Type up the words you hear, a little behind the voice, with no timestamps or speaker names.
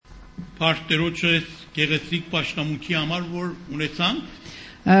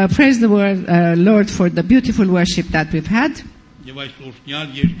Praise the Lord for the beautiful worship that we've had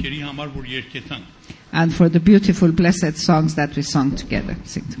and for the beautiful blessed songs that we sung together.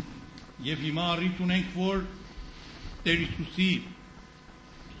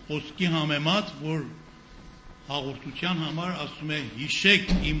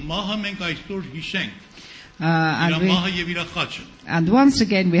 And once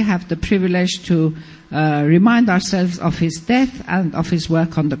again we have the privilege to remind ourselves of his death and of his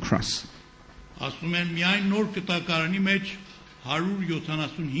work on the cross.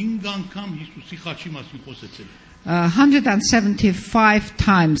 175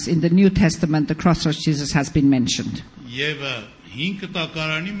 times in the New Testament the cross of Jesus has been mentioned.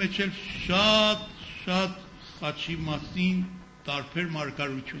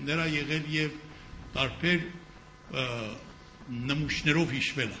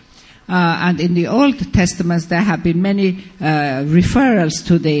 And in the Old Testament there have been many referrals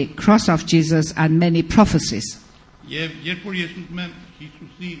to the cross of Jesus and many prophecies.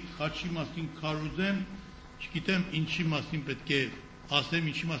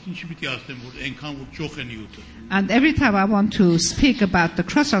 And every time I want to speak about the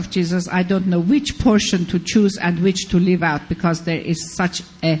cross of Jesus, I don't know which portion to choose and which to leave out, because there is such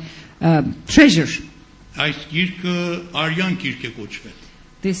a treasure.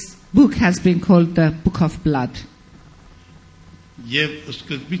 This book has been called the Book of Blood.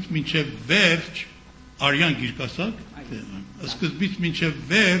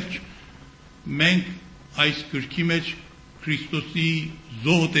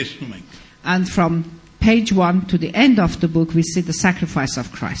 And from page 1 to the end of the book we see the sacrifice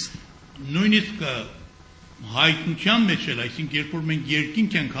of Christ.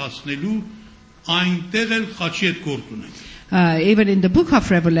 Even in the book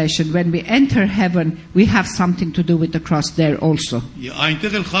of Revelation, when we enter heaven, we have something to do with the cross there also.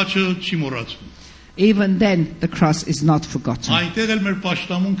 Even then, the cross is not forgotten.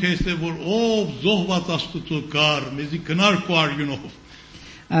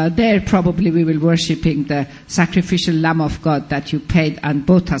 There probably we will worshiping the sacrificial Lamb of God that you paid and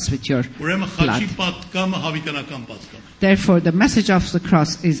bought us with your blood. Therefore, the message of the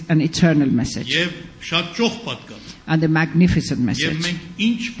cross is an eternal message and a magnificent message.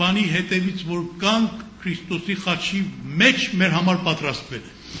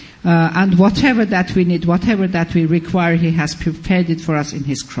 And whatever that we need, whatever that we require, he has prepared it for us in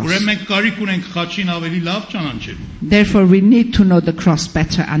his cross. Therefore we need to know the cross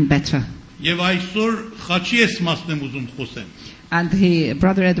better and better. And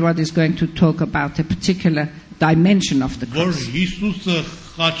Brother Edward is going to talk about a particular dimension of the cross. We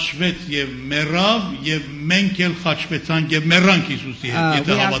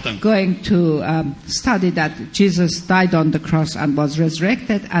are going to study that Jesus died on the cross and was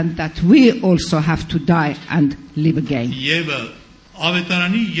resurrected, and that we also have to die and live again.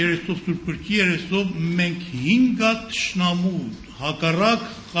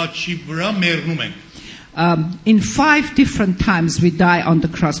 In 5 different times we die on the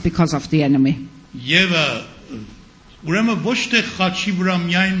cross because of the enemy.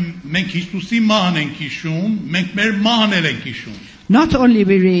 Not only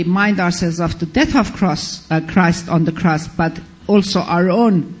we remind ourselves of the death of Christ on the cross, but also our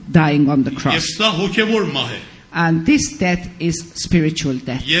own dying on the cross. And this death is spiritual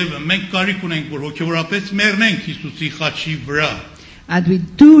death. And we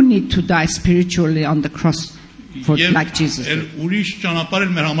do need to die spiritually on the cross, like Jesus did.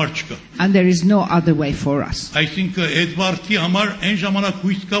 And there is no other way for us. In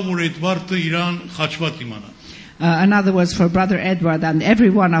other words, for Brother Edward and every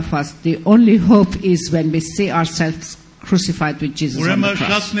one of us, the only hope is when we see ourselves crucified with Jesus on the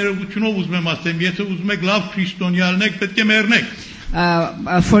cross.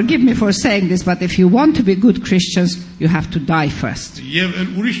 Forgive me for saying this, but if you want to be good Christians, you have to die first.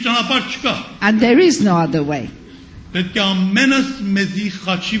 And there is no other way.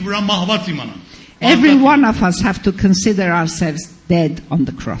 Every one of us have to consider ourselves dead on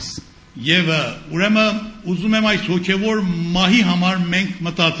the cross.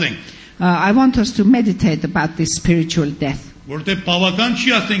 I want us to meditate about this spiritual death.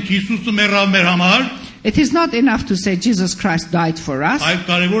 It is not enough to say Jesus Christ died for us,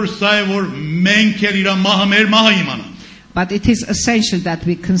 but it is essential that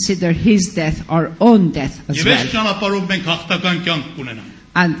we consider his death our own death as well.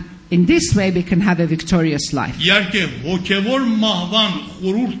 And in this way we can have a victorious life.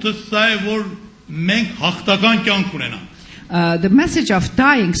 The message of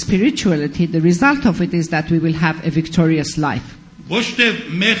dying spirituality, the result of it is that we will have a victorious life. It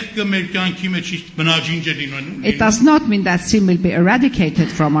does not mean that sin will be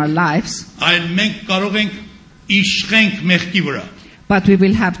eradicated from our lives, but we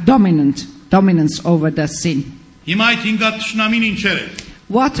will have dominance over the sin.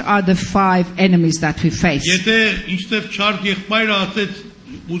 What are the 5 enemies that we face?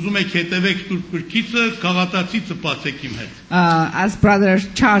 As Brother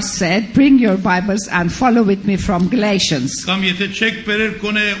Charles said, bring your Bibles and follow with me from Galatians. Or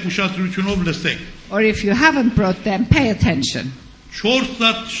if you haven't brought them, pay attention. 4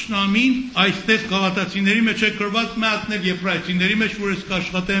 տշնամին այստեղ քաղաքացիների մեջ է գրված մատներ եբրայեցիների մեջ որ ես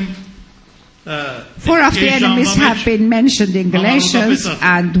կաշխատեմ 4 of the enemies have been mentioned in Galatians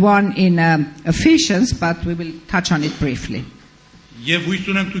and 1 in Ephesians, but we will touch on it briefly. Եվ հույս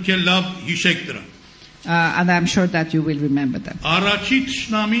ունեմ դուք էլ լավ հիշեք դրան. And I'm sure that you will remember them. Առաջի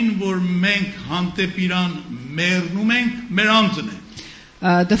տշնամին որ մենք հանդեպ իրան մեռնում ենք մեր անձն է.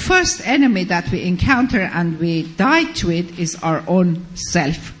 The first enemy that we encounter and we die to it is our own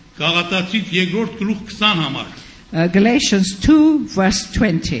self. Գաղատացից 2-րդ գլուխ 20 համար. Galatians 2 verse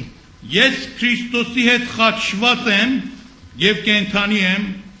 20. Ես Քրիստոսի հետ խաչված եմ եւ կենթանի եմ,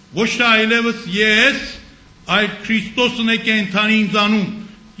 ոչ թե այլևս ես, այլ Քրիստոսն է կենթանի ինձանում,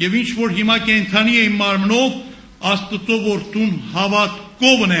 եւ ինչ որ հիմա կենթանի է իմ մարմնով, Աստծո որդուն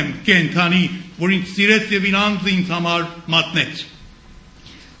հավատքով եմ կենթանի, որ ինձ սիրեց եւ իր անձը ինձ համար մատնեց.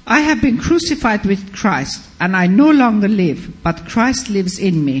 I have been crucified with Christ, and I no longer live, but Christ lives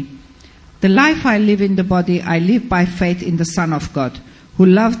in me. The life I live in the body, I live by faith in the Son of God, who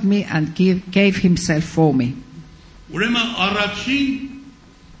loved me and gave himself for me. Ուրեմն առաջին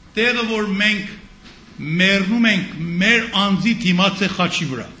տեղը որ մենք մեռնում ենք մեր անձի դիմաց է խաչի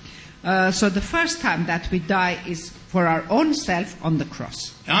վրա. So the first time that we die is for our own self on the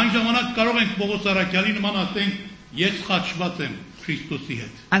cross. Այն ժամանակ կարող ենք Պողոս առաքյալի նման ասենք ես խաչված եմ Քրիստոսի հետ.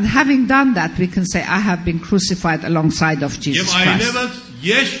 And having done that, we can say, I have been crucified alongside of Jesus Christ.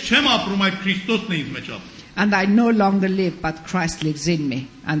 And I no longer live, but Christ lives in me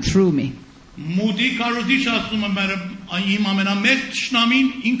and through me.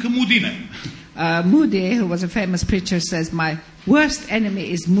 Moody, who was a famous preacher, says, my worst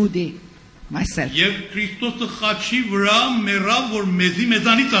enemy is Moody, myself.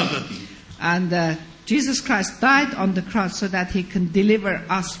 And Jesus Christ died on the cross so that he can deliver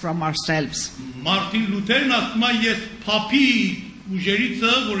us from ourselves. Martin Luther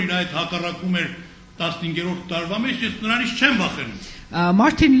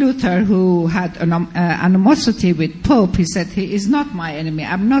Martin Luther, who had animosity with Pope, he said, he is not my enemy.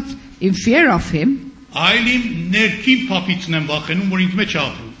 I'm not in fear of him. But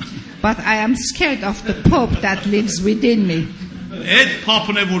I am scared of the Pope that lives within me.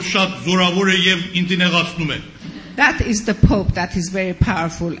 That is the Pope that is very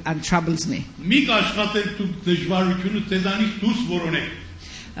powerful and troubles me.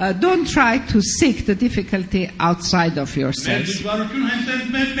 Don't try to seek the difficulty outside of yourselves.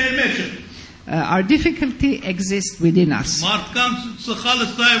 Our difficulty exists within us.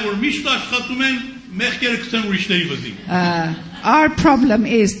 Our problem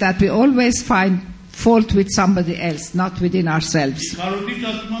is that we always find fault with somebody else, not within ourselves.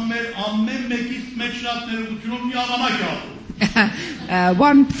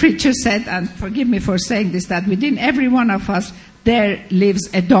 One preacher said, and forgive me for saying this, that within every one of us there lives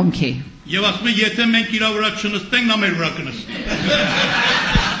a donkey.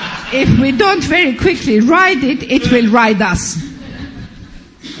 If we don't very quickly ride it, it will ride us.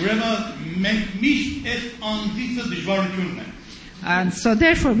 And so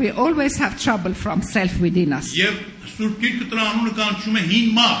therefore we always have trouble from self within us.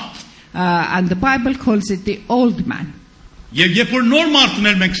 And the Bible calls it the old man.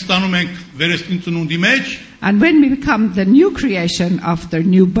 And when we become the new creation after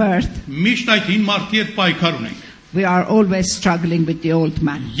new birth, we are always struggling with the old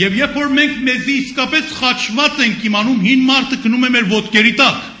man.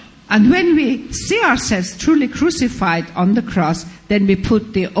 And when we see ourselves truly crucified on the cross, then we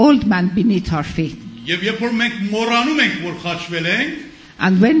put the old man beneath our feet.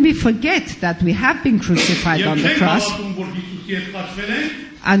 And when we forget that we have been crucified on the cross,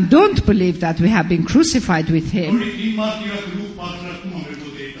 and don't believe that we have been crucified with him,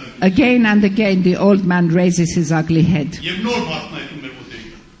 again and again the old man raises his ugly head.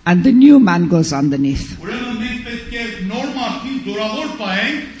 And the new man goes underneath.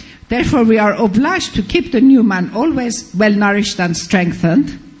 Therefore we are obliged to keep the new man always well nourished and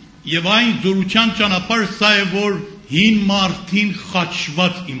strengthened. հին մարդին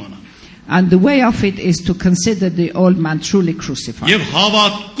խաչված իմանան։ And the way of it is to consider the old man truly crucified. Եվ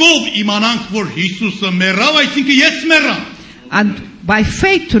հավատքով իմանանք, որ Հիսուսը մեռավ, այսինքն ես մեռամ։ And by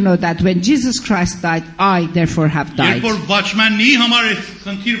faith to know that when Jesus Christ died, I therefore have died. Երբ որ Watchman-ի համար է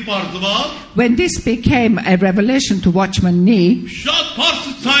խնդիր բարձված, When this became a revelation to Watchman Nee, շատ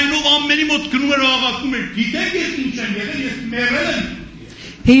բարձր ցայնով ամենի մոտ գնում էր աղաղակում էր. Գիտեք ես ինչ եմ եղել, ես մեռել եմ։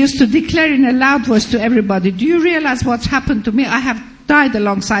 he used to declare in a loud voice to everybody, do you realize what's happened to me? I have died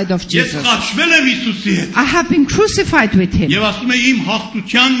alongside of Ես Jesus. խաչվել եմ Հիսուսի հետ։ I have been crucified with him. Եվ ասում է իմ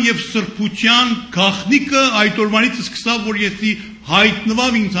հաղթության եւ սրբության գաղտնիքը այդ օրվանից սկսավ, որ եսի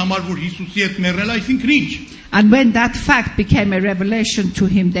հայտնվավ ինձ համար, որ Հիսուսի հետ մեռնել, այսինքն ինչ։ And when that fact became a revelation to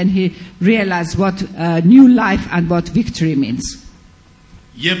him, then he realized what new life and what victory means.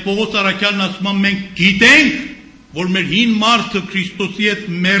 Եվ Պողոս Արաքյալն ասում է մենք գիտենք, որ մեր հին մարդը Քրիստոսի հետ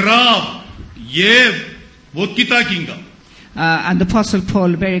մեռավ եւ ոտքի տակ ինգավ։ And the Apostle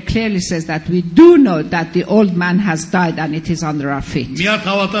Paul very clearly says that we do know that the old man has died and it is under our feet. Մի հատ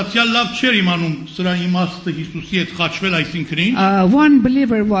հավատացյալ լավ չէր իմանում սրա իմաստը Հիսուսի հետ խաչվել, այսինքն ինչ։ One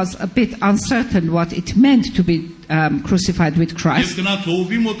believer was a bit uncertain what it meant to be crucified with Ես Christ. գնաց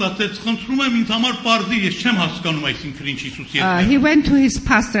հովի մոտ ասեց, խնդրում եմ ինձ համար պարզի, ես չեմ հասկանում այսինքն ինչ Հիսուսի հետ։ He went to his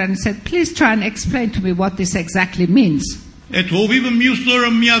pastor and said, please try and explain to me what this exactly means. Այդ հովիվը մյուս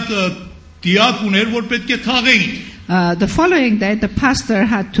օրը մի հատ դիակ ուներ, որ պետք է թաղեին։ The following day, the pastor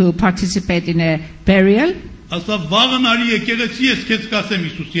had to participate in a burial. Ասա վաղն արի եկեղեցի, ես քեզ կասեմ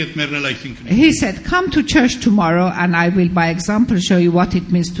Հիսուսի հետ մեռնել, այսինքն։ He said, come to church tomorrow and I will by example show you what it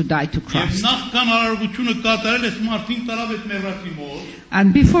means to die to Եվ Christ. նախքան արարողությունը կատարել, ես մարդին տարավ այդ մեռածի մոտ։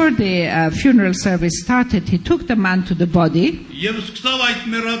 And before the funeral service started, he took the man to the body. Եվ սկսավ այդ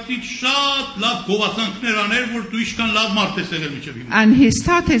մեռածից շատ լավ գովասանքներ անել, որ դու իշքան լավ մարդ ես եղել միջև հիմա։ And he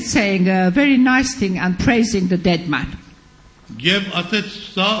started saying a very nice thing and praising the dead man. Եվ ասեց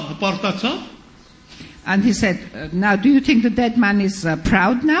սա հպարտացավ։ And he said, now do you think the dead man is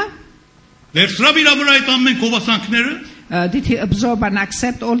proud now? Վերցրավ իր վրա այդ ամեն գովասանքները։ Did he absorb and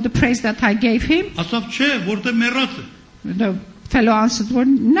accept all the praise that I gave him? Ասավ չէ, որտեղ մեռած է։ The fellow answered, well,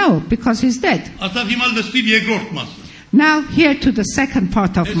 no, because he's dead. Ասավ հիմա լսիր երկրորդ մասը։ Now here to the second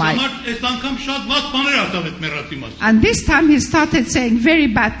part of Այս my... անգամ շատ վատ բաներ ասավ այդ մեռածի մասին։ And this time he started saying very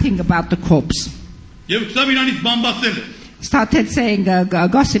bad thing about the corpse. Եվ սկսավ իրանից բամբասել է։ Started saying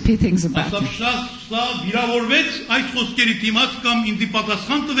gossipy things about Ասավ him. շատ սա վիրավորվեց այս խոսքերի դիմաց կամ ինձ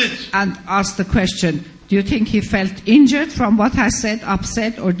պատասխան տվեց։ And asked the question, do you think he felt injured from what I said,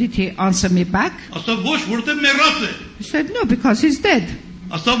 upset, or did he answer me back? Ասավ ոչ, որտեղ մեռած է։ He said, no, because he's dead.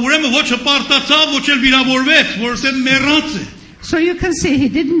 Ասավ ուրեմն ոչ հպարտացավ, ոչ էլ վիրավորվեց, որտեղ մեռած է։ So you can see he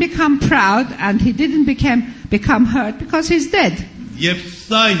didn't become proud and he didn't become hurt because he's dead. Եվ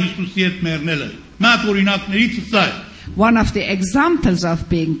սա է Հիսուսի հետ մեռնելը։ Մատ օրինակներից սա է։ One of the examples of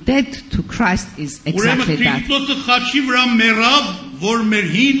being dead to Christ is exactly Ուրեմն that. Քրիստոսը խաչի վրա մեռավ, որ մեր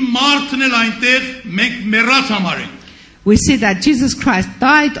հին մարդն էլ այնտեղ մենք մեռած համարենք։ We see that Jesus Christ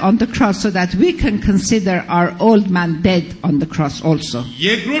died on the cross so that we can consider our old man dead on the cross also.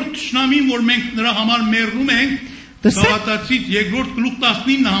 Երկրորդ ճշնամին, որ մենք նրա համար մեռնում ենք, Գաղատացից երկրորդ գլուխ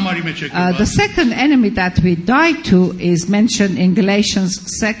 19 համարի մեջ է գրված։ The second enemy that we died to is mentioned in Galatians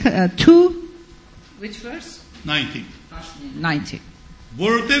 2. Which verse? 19. 90.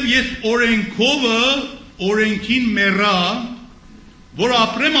 Որովհետև ես օրենքովը օրենքին մեռա, որ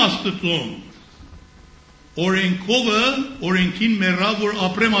ապրեմ Աստծուն։ Օրենքովը օրենքին մեռա, որ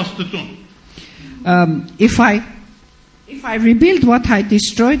ապրեմ Աստծուն։ If I rebuild what I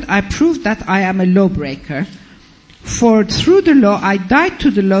destroyed, I prove that I am a lawbreaker. For through the law I died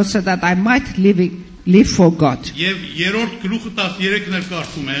to the law so that I might live for God. Եվ երրորդ գլուխը 13-ն էլ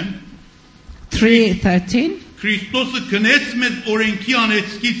կարդում եմ։ 3:13. Քրիստոսը գնեց մեզ օրենքի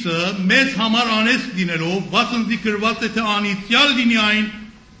անեցկիցը, մեզ համար անեցք լինելով, վասնզի գրված է թե անիծյալ լինի այն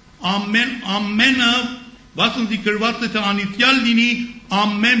ամենը, վասնզի գրված է թե անիծյալ լինի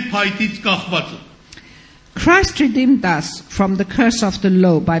ամեն փայտից կախվածը։ Christ redeemed us from the curse of the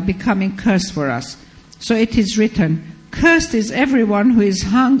law by becoming curse for us. So it is written, cursed is everyone who is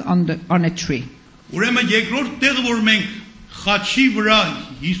hung on a tree. Ուրեմն երկրորդ տեղը, որ մենք խաչի վրա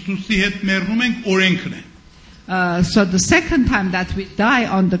Հիսուսի հետ մեռնում ենք, օրենքն է։ So the second time that we die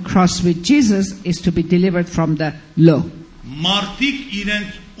on the cross with Jesus is to be delivered from the law. Մարդիկ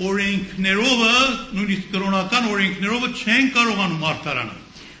իրենց օրենքներովը, նույնիսկ կրոնական օրենքներովը չեն կարողանում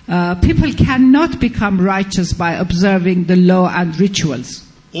արդարանալ։ People cannot become righteous by observing the law and rituals.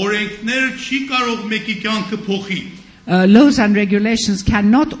 Օրենքները չի կարող մեկի կյանքը փոխի։ Laws and regulations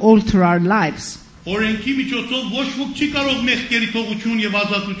cannot alter our lives. Օրենքի միջոցով ոչ ոք չի կարող մեղքերի թողություն եւ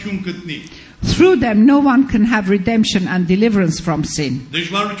ազատություն գտնի։ Through them, no one can have redemption and deliverance from sin.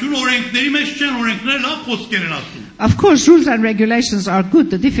 Դժվարություն օրենքների մեջ չեն, օրենքները լավ խոսքեր են ասում։ Of course, rules and regulations are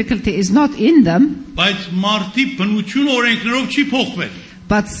good. The difficulty is not in them. Բայց մարդի բնությունը օրենքներով չի փոխվել։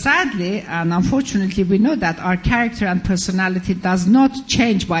 But sadly and unfortunately, we know that our character and personality does not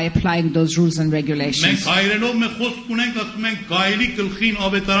change by applying those rules and Մենք regulations. հայերենով մենք խոսք ունենք, ասում ենք գայլի գլխին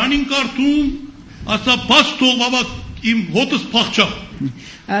ավետարանին կարդում, ասա բաց թող բաբա իմ հոտս փախչա։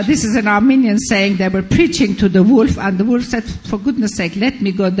 This is an Armenian saying. They were preaching to the wolf, and the wolf said, "For goodness sake, let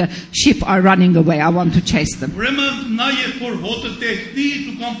me go. The sheep are running away. I want to chase them." Ուրեմն նա երբ որ հոտը տեսնի,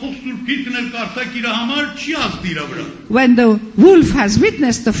 դու կամ փոքր սուրբիկն էլ կարդակ իր համար չի ազդի իր վրա։ When the wolf has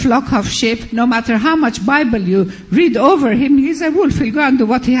witnessed the flock of sheep, no matter how much Bible you read over him, he's a wolf. He'll go and do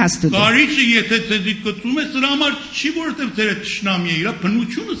what he has to do. Կարիճը եթե ցեզի կծում է, սրա համար չի որովհետև ձեր ճշնամի է, իր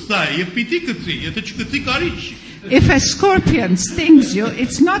բնությունը սա է, եւ պիտի կծի, եթե չկծի կարիճ չի։ If a scorpion stings you,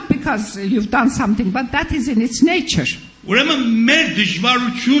 it's not because you've done something, but that is in its nature. Ուրեմն մեր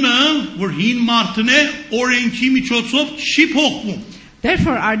դժվարությունը, որ հին մարդն է, օրենքի միջոցով չի փոխվում։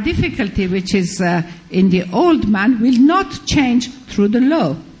 Therefore, our difficulty, which is in the old man, will not change through the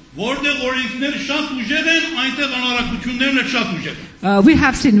law. Որտեղ օրենքները շատ ուժեղ են, այնտեղ անարակություններն էլ շատ ուժեղ են։ We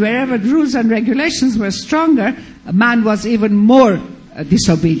have seen wherever rules and regulations were stronger, man was even more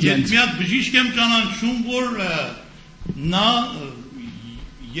disobedient. Ես մի հատ բժիշկ եմ ճանաչում, որ նա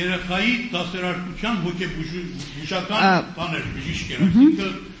երեխայի դասերարկության հոգեբուժական բաներ բժիշկ էր,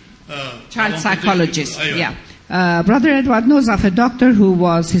 այսինքն Child psychologist. Yeah. Brother Edward knows of a doctor who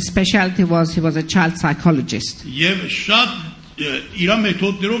was, his specialty was, he was a child psychologist. Եվ շատ իր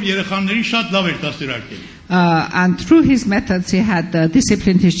մեթոդներով երեխաներին շատ լավ էր դասերարկել։ And through his methods, he had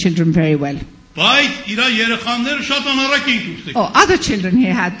disciplined his children very well. Բայց իր երեխաները շատ անառակ էին դուրս եկել։ Other children he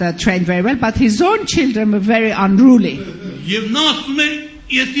had trained very well, but his own children were very unruly. Եվ նա ասում էր,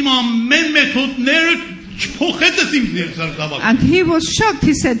 ես իմ ամեն մեթոդները չփոխեցի իմ ներսարդավակ։ And he was shocked.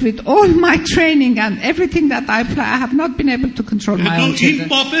 He said, with all my training and everything that I apply, I have not been able to control my own Հետո իմ children.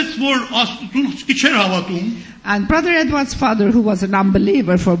 պապեց, որ Աստծուն չէր հավատում, And Brother Edward's father, who was an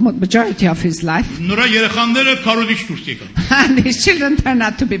unbeliever for majority of his life, նրա երեխաները քարոզիչ դուրս եկան։ and his children turned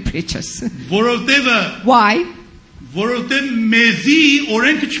out to be preachers. Որովհետև Why? որովհետև մեզի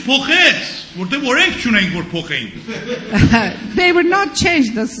օրենքը չփոխեց, որովհետև օրենք չունենք որ փոխեին։ They were not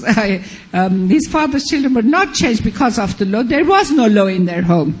changed. His father's children were not changed because of the law. There was no law in their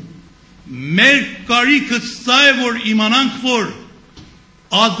home. Մեր կարիքը սա է, որ իմանանք, որ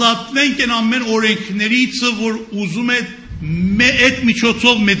ազատվենք են ամեն օրենքներից, որ ուզում է այդ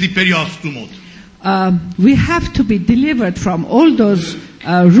միջոցով մեզի բերի Աստծու մոտ։ We have to be delivered from all those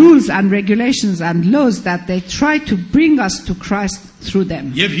rules and regulations and laws that they try to bring us to Christ through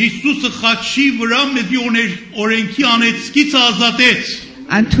them. Եվ Հիսուսը խաչի վրա մեզի օրենքի անեծքից ազատեց։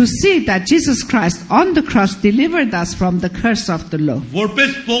 And to see that Jesus Christ on the cross delivered us from the curse of the law.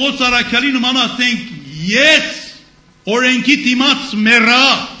 Որպես Պողոս Արաքյալի նման ասենք, ես օրենքի դիմաց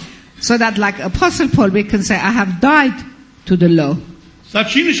մեռա։ So that like Apostle Paul we can say, I have died to the law. Սա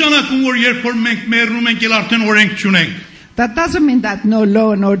չի նշանակում, որ երբ որ մենք մեռնում ենք, ել արդեն օրենք չունենք։ That doesn't mean that no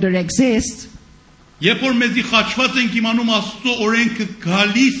law and order exists. Երբ որ մեզի խաչված ենք իմանում Աստծո օրենքը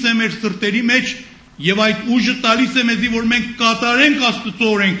գալիս է մեր սրտերի մեջ, եւ այդ ուժը տալիս է մեզի, որ մենք կատարենք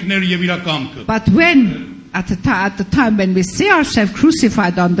Աստծո օրենքները եւ իր կամքը։ But when at the time when we see ourselves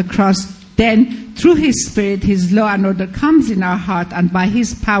crucified on the cross, then through His Spirit, His law and order comes in our heart, and by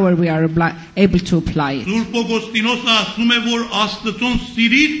His power we are able to apply it. Սուրբ Օգոստինոսը ասում է, որ Աստծուն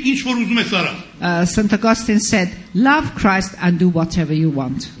սիրիր, ինչ որ ուզում ես արա։ St. Augustine said, love Christ and do whatever you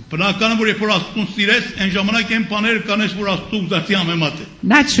want. Բնական է, որ երբ որ Աստծուն սիրես, այն ժամանակ այն բաները կանես, որ Աստծո ուզածի համեմատ է։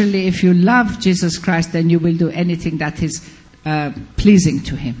 Naturally, if you love Jesus Christ, then you will do anything that is pleasing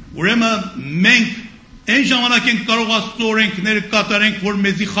to Him. Ուրեմն մենք այն ժամանակ ենք կարող Աստծո օրենքները կատարենք, որ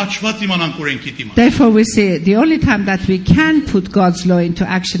մեզի խաչված իմանանք օրենքի դիմաց։ Therefore, we say the only time that we can put God's law into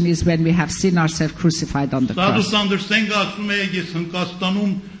action is when we have seen ourselves crucified on the Սադու cross. Սանդերսենը ասում է, ես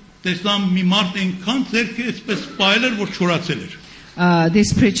Հնդկաստանում տեսամ մի մարդ այնքան ձեռքը այսպես սպայել էր, որ չորացել էր։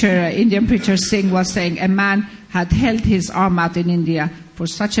 This preacher, Indian preacher Singh was saying a man had held his arm out in India for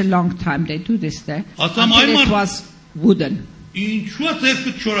such a long time. They do this there. Until it was wooden. Ինչու է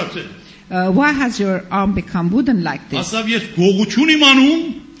ձեռքը չորացել։ Why has your arm become wooden like this? Ասավ ես գողություն իմ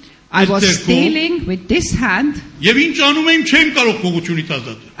անում, I was stealing with this hand, եւ ինչ անում եմ չեմ կարող գողությունից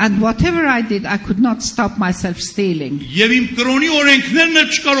ազատվել։ and whatever I did, I could not stop myself stealing. Եվ իմ կրոնի օրենքներն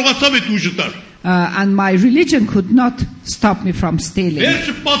էլ չկարողացավ այդ ուժը տալ։ And my religion could not stop me from stealing.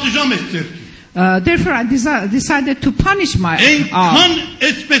 Վերջը պատժամ ես ձեռքը։ Therefore, I decided to punish my arm. Այնքան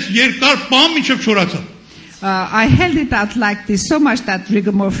այսպես երկար բամ ինչեւ չորացավ։ I held it out like this so much that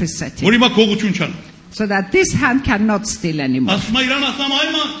rigor mortis set in. Որ հիմա քողություն չան։ So that this hand cannot steal anymore. Ասում է իրան ասամ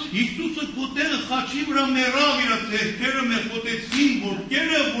այման Հիսուսը քոտերը խաչի վրա մեռավ իր ձեռքերը մեղոտեցին որ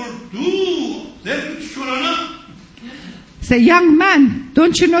կերը որ դու ձեռքը չշորանա։ Say, young man,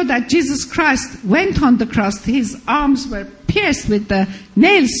 don't you know that Jesus Christ went on the cross? His arms were pierced with the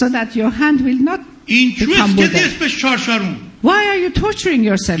nails so that your hand will not Ինչու become ես withered. այսպես չարշարում։ Why are you torturing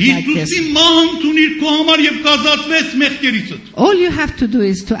yourself like Հիսուսի this? մահն ունիր քո համար եւ կազատվես մեղքերիցդ։ All you have to do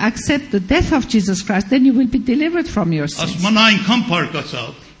is to accept the death of Jesus Christ, then you will be delivered from your sins. Ասում նա այնքան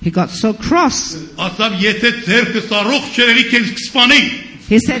փարկացավ։ He got so cross. Ասավ եթե ձեռքս առողջ չերերի քեզ կսպանեի։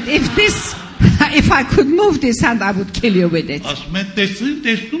 He said, if I could move this hand, I would kill you with it. Ասում է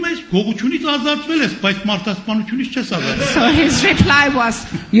տեսնում ես գողությունից ազատվել ես, բայց մարդասպանությունից չես ազատվել։ So his reply was,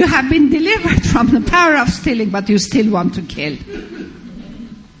 you have been delivered from the power of stealing, but you still want to kill.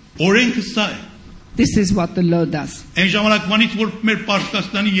 Օրենքը սա է։ This is what the law does. Այն ժամանակվանից որ մեր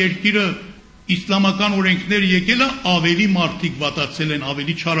Պարսկաստանի երկիրը իսլամական օրենքներ եկել է, ավելի մարդիկ վատացել են,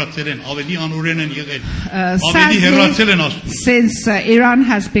 ավելի չարացել են, ավելի անօրեն են եղել, ավելի հեռացել են Աստծուց։ Since Iran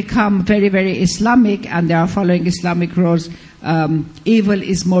has become very, very Islamic and they are following Islamic rules, evil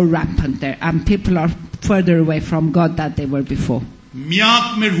is more rampant there and people are further away from God than they were before.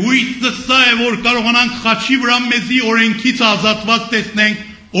 Միակ մեր հույսը սա է, որ կարողանանք խաչի վրա մեզի օրենքից ազատված տեսնենք,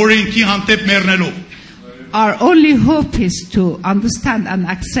 օրենքի հանդեպ մեռնելով։ Our only hope is to understand and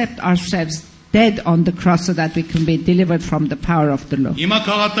accept ourselves dead on the cross so that we can be delivered from the power of the law. Հիմա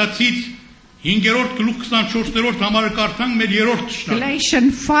քաղաքացից 5-րդ գլուխ 24-րդ համարը կարդանք մեր երրորդ ճշնամ։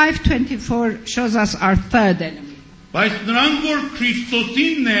 Galatians 5:24 shows us our third enemy. Բայց նրանք որ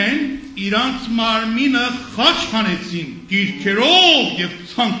Քրիստոսինն են, իրանց մարմինը խաչ հանեցին, գիրքերով եւ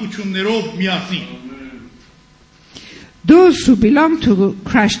ցանկություններով միասին։ Those who belong to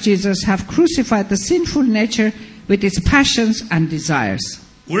Christ Jesus have crucified the sinful nature with its passions and desires.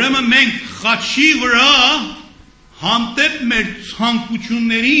 Ուրեմն մենք խաչի վրա հանդեպ մեր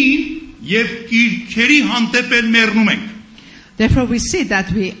ցանկություններին եւ գիրքերի հանդեպ էլ մեռնում ենք։ Therefore we see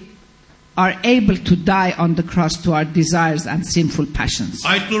that we are able to die on the cross to our desires and sinful passions.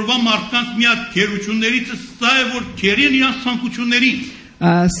 Այսօրվա մարդկանց մի հատ քերություններից սա է որ քերին իրանց ցանկություններին։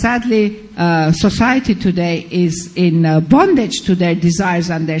 Sadly, society today is in bondage to their desires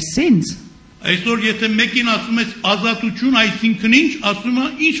and their sins. Այսօր եթե մեկին ասում ես ազատություն, այսինքն ինչ, ասում է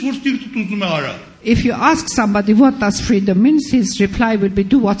ինչ որ սիրտդ ուզում է արա։ If you ask somebody what does freedom mean, his reply would be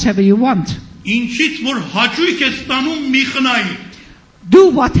do whatever you want. Ինչից որ հաճույք է ստանում մի խնայի։ Do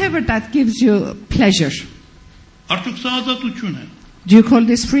whatever that gives you pleasure. Արդյոք սա ազատություն է։ Do you call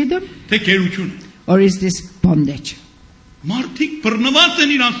this freedom? Թե քերություն է։ Or is this bondage? Մարդիկ բռնված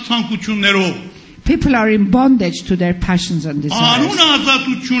են իրանց ցանկություններով։ People are in bondage to their passions and desires. Անունը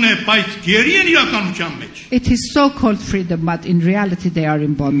ազատություն է, բայց գերի են իրականության մեջ։ It is so-called freedom, but in reality they are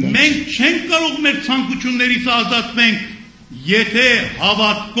in bondage. Մենք չենք կարող մեր ցանկություններից ազատվենք, եթե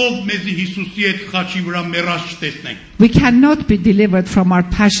հավատքով մեզի Հիսուսի հետ խաչի վրա մեռած չտեսնենք։ We cannot be delivered from our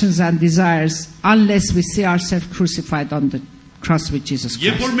passions and desires unless we see ourselves crucified on the cross with Jesus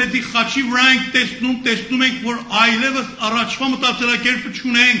Երբ որ Christ. մեզի խաչի վրա ենք տեսնում ենք, որ այլևս առաջվա մտածելակերպը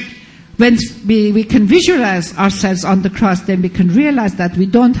չունենք։ When we can visualize ourselves on the cross, then we can realize that we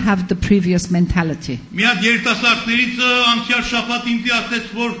don't have the previous mentality. Մի հատ երիտասարդներից անցյալ շաբաթ ինձ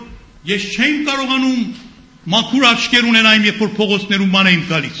ասեց, որ ես չեմ կարողանում մաքուր աչքեր ունենայինք, երբ որ փողոցներում ման եմ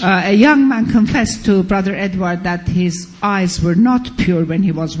գալիս։ A young man confessed to Brother Edward that his eyes were not pure when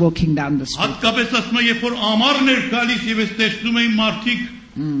he was walking down the street. Հատկապես ասում եմ, երբ որ ամառն էր գալիս եւ ես տեսնում եմ մարդիկ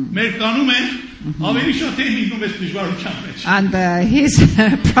մեր կանում են, ավելի շատ են ինքնում ես դժվարության մեջ։ And his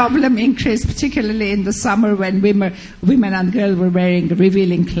problem increased, particularly in the summer when women and girls were wearing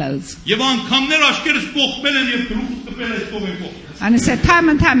revealing clothes. Եվ անգամներ աշկերս փոխվել են եւ գլուխս կպել ես փոխել։ And he said, time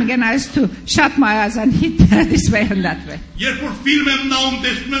and time again, I used to shut my eyes and hit this way and that way. Երբ որ ֆիլմ եմ նայում,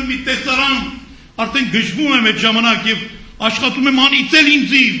 տեսնում եմ մի տեսարան, արդեն գժվում եմ այդ ժամանակ եւ աշխատում եմ անիծել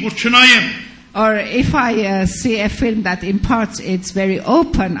ինձի, որ չնայեմ։ Or if I see a film that in parts it's very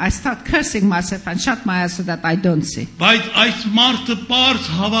open, I start cursing myself and shut my eyes so that I don't see. Բայց այս մարդը པարզ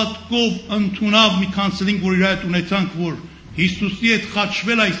հավատքով ընդունավ մի քանսելինգ, որ իր հետ ունեցանք, որ Հիսուսի հետ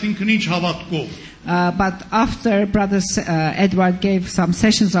խաչվել, այսինքն ինչ հավատքով։ But after Brother Edward gave some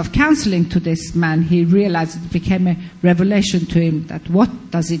sessions of counseling to this man, he realized it became a revelation to him that what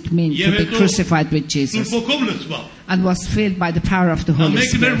does it mean to be crucified with Jesus, and was filled by the power of the Holy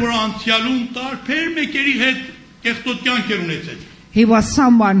Spirit. He was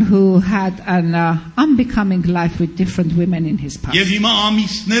someone who had an unbecoming life with different women in his past.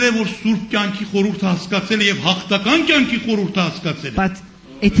 But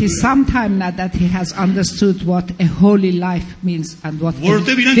It is some time now that he has understood what a holy life means and what a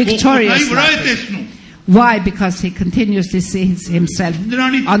Որովհետև իրենք victorious փոխանցի վրա է life is. տեսնում։ Why? Because he continuously sees himself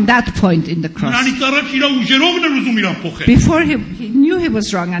on that point in the cross. Նրանից առաջ իր ուժերով էր ուզում իրան փոխել։ Before he knew he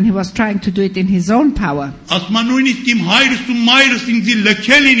was wrong and he was trying to do it in his own power. Ասում է նույնիսկ իմ հայրս ու մայրս ինձ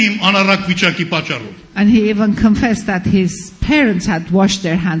լքել են իմ անառակ վիճակի պատճառով։ And he even confessed that his parents had washed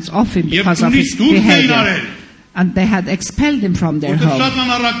their hands off him because of his behavior. And they had expelled him from their Որտեղ շատ home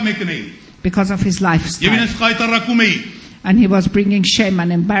անառակ մեկն է։ because of his Եվ lifestyle. ինձ խայտարակում էի։ And he was bringing shame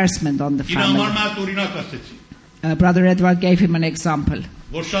and embarrassment on the Իր համար family. մի հատ օրինակ ասեցի, Brother Edward gave him an example.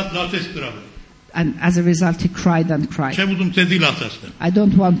 որ շատ լացեց դրա վրա։ And as a result, he cried and cried. Չեմ ուզում ցեզի լացացնեմ։ I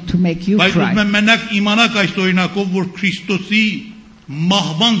don't want to make you Բայց ուզում cry. եմ մենակ իմանաք այս օրինակով, որ Քրիստոսի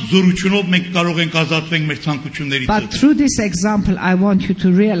մահվան զորությունով մենք կարող ենք ազատվենք մեր ցանկություններից։ But through this example, I want you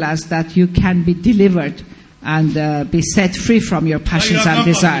to realize that you can be delivered and be set free from your passions and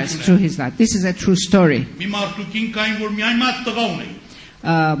desires through his life. This is a true story. Մի մարդուկին կային, որ միայն մատ տղա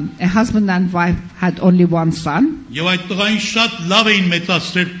ունեին։ A husband and wife had only one son. Եվ այդ տղային շատ լավ էին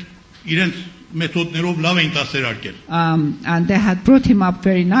մեծացրել, իրենց մեթոդներով լավ էին դասերարկել։ And they had brought him up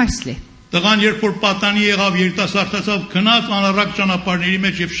very nicely. Տղան երբ որ պատանի եղավ, երիտասարդացավ, գնաց անառակ ճանապարհների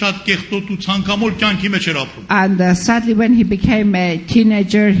մեջ եւ շատ կեղտոտ ու ցանկամոլ կյանքի մեջ էր ապրում։ And sadly, when he became a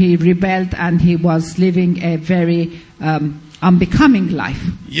teenager, he rebelled and he was living a very unbecoming life.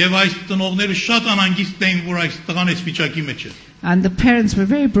 Եվ այս տնողները շատ անհանգիստ էին, որ այս տղան այս վիճակի մեջ է։ And the parents were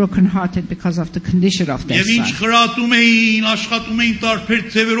very broken-hearted because of the condition of their Եվ ինչ son. խրատում էին, աշխատում էին տարբեր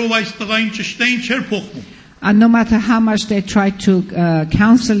ձևերով այս տղային ճշտային չէր փոխվում։ And no matter how much they tried to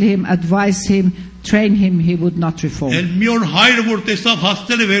counsel him, advise him, train him, he would not reform. Էլ մի օր հայրը որ տեսավ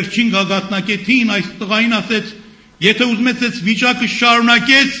հասցել է վերջին գագաթնակետին, այս տղային ասեց, եթե ուզում ես այս վիճակը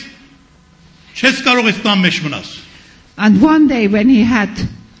շարունակես, չես կարող այս տան մեջ մնաս։ And one day when he had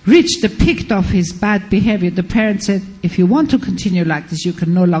reached the peak of his bad behavior, the parents said, if you want to continue like this, you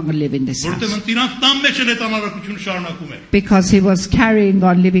can no longer live in this Որտեղ house. ընտրանց տան մեջ էլ այդ անարակությունը շարունակում էր։ Because he was carrying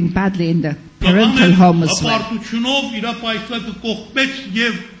on living badly in the parental home as well. Ապարտությունով իր պայծակը կողպեց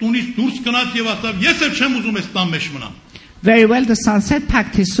եւ տունից դուրս գնաց եւ ասավ, ես էլ չեմ ուզում այս տան մեջ մնամ։ Very well, the son said,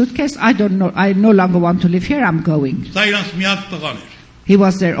 packed his suitcase, I no longer want to live here, I'm going. Սա իրանց միակ տղան էր։ He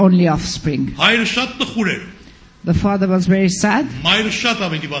was their only offspring. Հայրը շատ տխուր էր, The father was very sad, մայրը շատ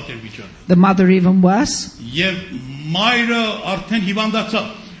ավելի վատ էր վիճակը։ the mother even worse. Եվ մայրը արդեն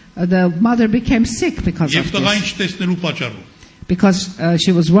հիվանդացավ The mother became sick because եւ of տղային this. չտեսնելու պատճառով։ Because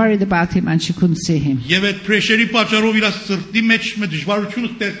she was worried about him and she couldn't see him. Եվ այդ պրեշերի պատճառով իր սրտի մեջ մի դժվարություն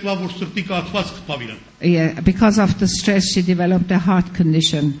ստեղծավ, որ սրտի կաթված խփավ իրան։ Yeah, because of the stress, she developed a heart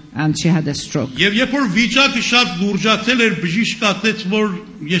condition and she had a stroke. Եվ երբ որ վիճակը շատ լուրջացել էր, բժիշկը ասեց, որ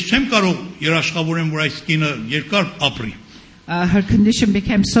ես չեմ կարող երաշխավորեմ, որ այս կինը երկար ապրի։ Her condition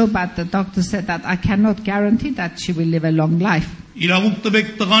became so bad, the doctor said that I cannot guarantee that she will live a long life. Իրավունք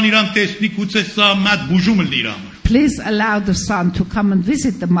տվեք տղան իրան տեսնի, գուցե սա մատ բուժում լինի իրան։ Please allow the son to come and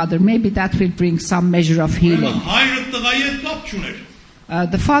visit the mother. Maybe that will bring some measure of healing. Հայրը տղայի հետ կապ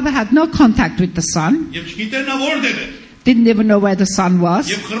չուներ։ The father had no contact with the son, Եվ չգիտեր նա որտեղ է։ didn't even know where the son was.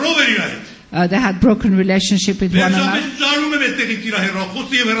 Եվ խռով էր իր հետ։ They had broken relationship with one another. Վերջապես ճարում եմ այդտեղից իր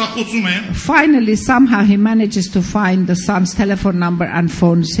հեռախոսը եւ հեռախոսում եմ։ Finally, somehow he manages to find the son's telephone number and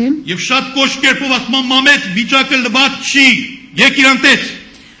phones him. Եվ շատ կոշտ կերպով ասում եմ, մամետ, վիճակը լվաց չի։ Եկ իրան տես։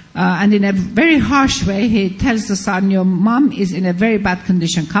 And in a very harsh way, he tells the son, your mom is in a very bad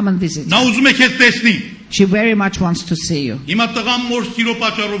condition. Come and visit Նա her. ուզում է քեզ տեսնի։ She very much wants to see you. Հիմա տղան մոր սիրո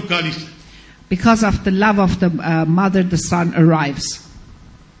պատճառով գալիս է։ Because of the love of the mother, the son arrives.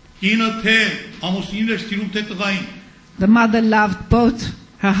 Կինը թե ամուսինն էր սիրում թե տղային։ The mother loved both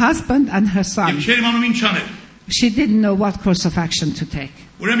her husband and her Եվ son. չէր իմանում ինչ անել։ She didn't know what course of action to take.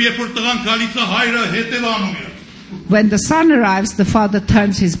 Ուրեմն երբ որ տղան գալիս է, հայրը հետև անում իր։ When the son arrives, the father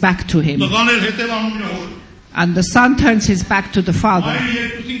turns his back to him. Տղան էլ հետև անում իր հոր։ And the son turns his back to the father. Հայրը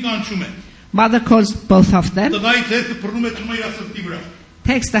երկուսին կանչում է։ Mother calls both of them, Տղայի ձեռքը բռնում է ծում իր սրտի վրա։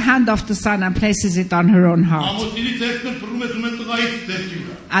 takes the hand of the son and places it on her own heart. Ամուսինի ձեռքը բռնում է ծում է տղայի ձեռքի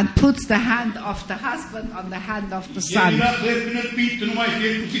վրա։ And puts the hand of the husband on the hand of the Եվ son. իր ձեռքն էլ պիտ դնում այս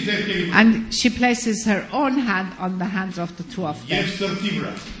երկուսի ձեռքերի վրա։ And she places her own hand on the hands of the two of them. Եվ սրտի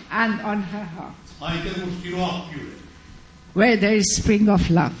վրա։ And on her heart, Այնտեղ որ սիրո աղբյուր է։ where there is spring of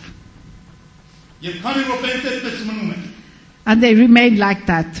love. Եվ քանի րոպե այդպես մնում է։ And they remain like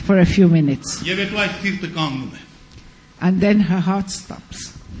that for a few minutes. Եվ հետո այս սիրտը կանգնում է։ And then her heart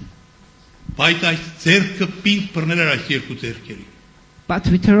stops. Բայց այս ձեռքը պինդ բռնել էր այս երկու ձեռքերի։ But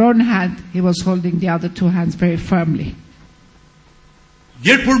with her own hand, he was holding the other two hands very firmly.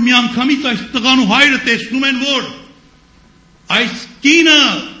 Երբ որ մի անգամից այս տղան ու հայրը տեսնում են, որ այս կինը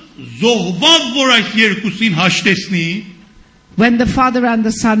զոհված որ այս երկուսին հաշտեցնի, When the father and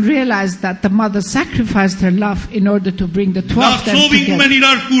the son realized that the mother sacrificed her love in order to bring the 12 of them լացովինգում են together,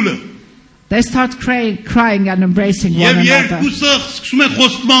 իրար կուլը, they start crying and embracing one եւ another. երկուսը սկսում են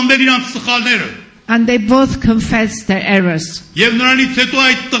խոստմանվել իրանց սխալները, And they both confess their errors. եւ նրանից հետո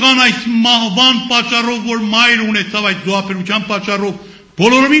այդ տղան այս մահվան պատճառով որ մայր ունեցավ այդ զոհապերության պատճառով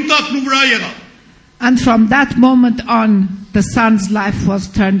բոլորովին տակնու վրա եղավ, And from that moment on, the son's life was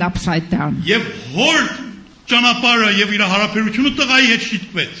turned upside down. եւ հոր ճանապարհը եւ իր հարաբերությունը տղայի հետ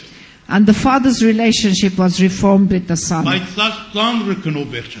շիտկվեց, And the father's relationship was reformed with the son. բայց սա ծանրը քնով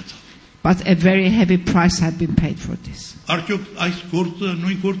վերջացավ. But a very heavy price had been paid for this. Արդյոք այս գործը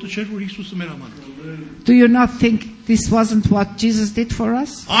նույն գործը չէր որ Հիսուսը մեր համար Do you not think this wasn't what Jesus did for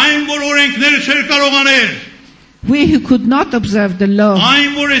us? այն որ օրենքները չէր կարող անել, We who could not observe the law,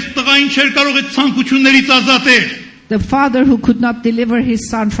 այն որ այս տղային չէր կարող այդ ցանկություններից ազատել, the father who could not deliver his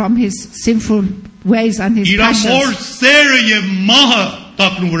son from his sinful ways and his իր ամոր passions, սերը եւ մահը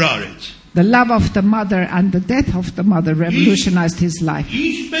տակնու վրա արեց. the love of the mother and the death of the mother revolutionized his life.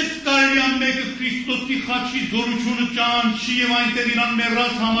 Ինչպես կարելի է մեկը Քրիստոսի խաչի զորությունը ճանաչի եւ այնտեղ իրան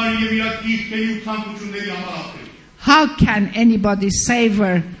մեռած համար եւ իր կիրքերի ու ցանկությունների համար ապրել։ How can anybody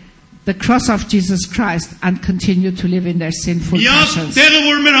savor the cross of Jesus Christ and continue to live in their sinful Միակ passions? տեղը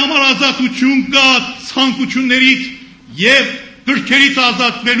որ մեր համար ազատություն կա ցանկություններից եւ գրքերից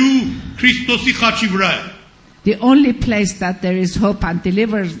ազատվելու Քրիստոսի խաչի վրա է։ The only place that there is hope and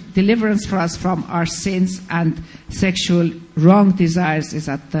deliverance for us from our sins and sexual wrong desires is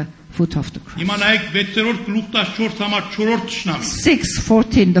at the foot of the cross. Հիմա նայեք 6-րդ գլուխ 14 համար 4-րդ ճշնամի։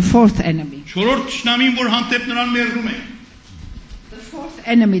 6:14, the fourth enemy. 4-րդ ճշնամին որ հանդեպ նրան մերժում է։ The fourth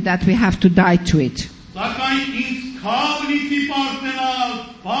enemy that we have to die to it. Սակայն ինձ քավնիցի պարտենալ,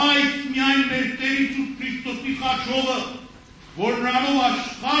 բայց միայն մեր Տեր Հիսուս Քրիստոսի խաչովը, որ նրանով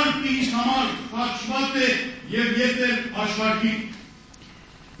աշխարհը ինձ համար խաչված է եւ ես էլ աշխարհի։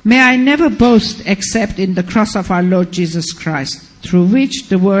 May I never boast except in the cross of our Lord Jesus Christ, through which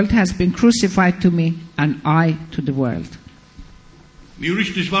the world has been crucified to me and I to the world. Մի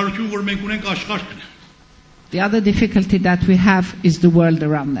ուրիշ դժվարություն որ մենք ունենք աշխարհն է։ The other difficulty that we have is the world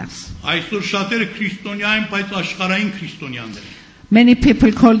around us. Այսօր շատերը քրիստոնյա են, բայց աշխարհային քրիստոնյաներ են։ Many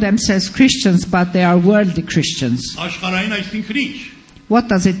people call themselves Christians, but they are worldly Christians. Աշխարհային այսինքն ինչ։ What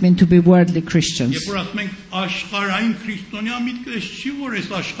does it mean to be worldly Christians? Երբ որ ասում ենք աշխարհային քրիստոնյա, միտքս չի որ այս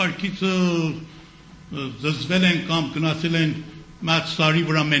աշխարհից զզվել են կամ գնացել են մած սարի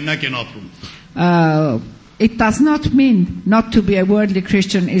վրա մենակ են ապրում։ It does not mean not to be a worldly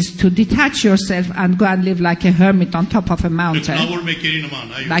Christian is to detach yourself and go and live like a hermit on top of a mountain, Նավոր մեկերի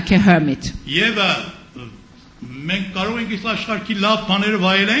նման, այո։ like a hermit. Եվ մենք կարող ենք այս աշխարհի լավ բաները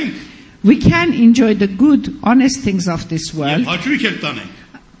վայելենք, We can enjoy the good, honest things of this եւ world հաճույք էլ տանենք,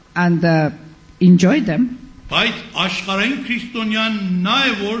 and enjoy them, բայց աշխարհային քրիստոնյան նա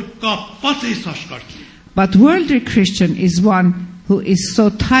է որ կապված է այս աշխարհին։ but worldly Christian is one who is so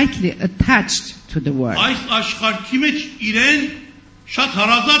tightly attached to the world. Այս աշխարհի մեջ իրեն շատ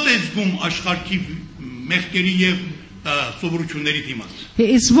հարազատ է զգում աշխարհի մեղքերի եւ սովորությունների դիմաց։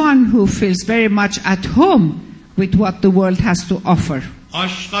 He is one who feels very much at home with what the world has to offer.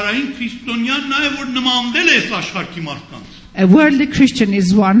 Աշխարհային քրիստոնյան նա է որ նմանվել է այս աշխարհի մարդկանց։ A worldly Christian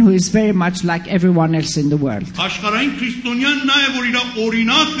is one who is very much like everyone else in the world. Աշխարհային քրիստոնյան նա է որ իր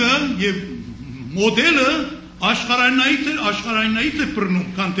օրինակը եւ մոդելը աշխարհայինից է բռնում,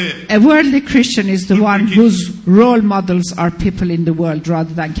 քան թե A worldly Christian is the one whose role models are people in the world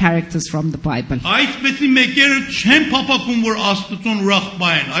rather than characters from the Bible. Այսպեսի մեկերը չեն փապակում որ Աստծուն ուրախ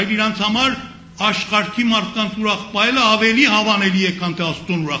պահեն, այլ իրանց համար աշխարհի մարդկանց ուրախ պահելը ավելի հավանելի է, քան թե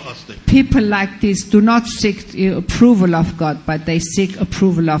Աստծուն ուրախացնել։ People like this do not seek the approval of God, but they seek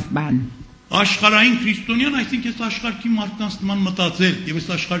approval of man. Աշխարհային քրիստոնյան այսինքն այս աշխարհի մարդկանց նման մտածել եւ այս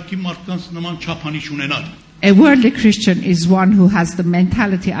աշխարհի մարդկանց նման չափանիշ ունենալ։ A worldly Christian is one who has the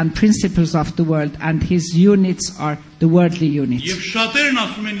mentality and principles of the world, and his units are the worldly units. Եվ շատերն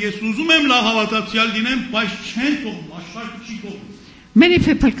ասում են ես ուզում եմ լավ հավատացյալ լինեմ, բայց չեն թողնում, աշխարհը չի թողնում։ Many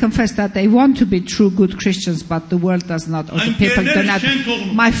people confess that they want to be true good Christians, but the world does not, or the people do not.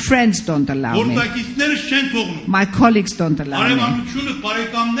 My friends don't allow me. Գործակիցներս չեն թողնում։ My colleagues don't allow me. Արևանությունը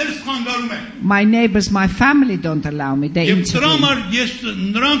բարեկամներս խանգարում են։ My neighbors, my family don't allow me. They Եվ դրա intervene. համար ես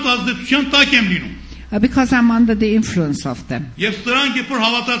նրանց ազդեցության տակ եմ լինում։ Because I'm under the influence of them. Եվ սրանք երբ որ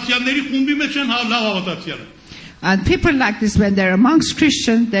հավատացյալների խումբի մեջ են լավ հավատացյալ են։ And people like this, when they're amongst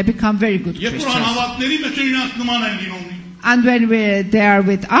Christians, they become very good Երբ որ Christians. անհավատների մեջ են իրանք նման են լինում։ And when they are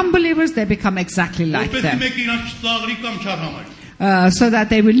with unbelievers, they become exactly like Որպես them. մեկը իրանք չծաղրի կամ չարհամարի։ so that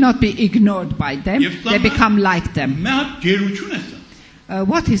they will not be ignored by them. Yes, They become like them. Մի հատ գերություն է սա։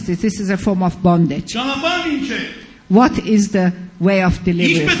 What is this? This is a form of bondage. Ճանապարհն ինչ է։ What is the way of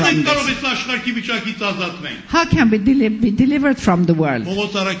delivery Ինչպես from ենք կարող this? այս աշխարհի վիճակից ազատվենք։ How can we be delivered from the world?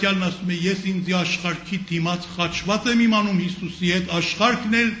 Պողոս Արաքյալն ասում է, ես ինձ աշխարհի դիմաց խաչված եմ իմանում Հիսուսի հետ,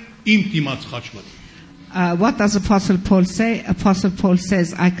 աշխարհն էլ իմ դիմաց խաչված է։ What does Apostle Paul say? Apostle Paul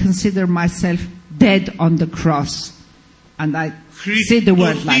says, I consider myself dead on the cross. And I see the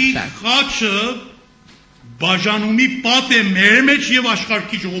word like that. Խաչը բաժանումի պատ է մեր մեջ եւ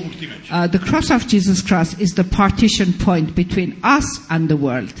աշխարհի ժողովրդի մեջ։ The cross of Jesus Christ is the partition point between us and the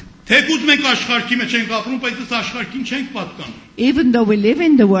world. Թեկուզ մենք աշխարհի մեջ ենք ապրում, բայց այս աշխարհին չենք պատկանում։ Even though we live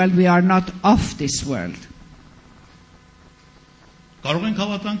in the world, we are not of this world. Կարող ենք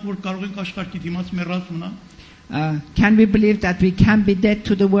հավատանք, որ կարող ենք աշխարհի դիմաց մեռած մնալ։ Can we believe that we can be dead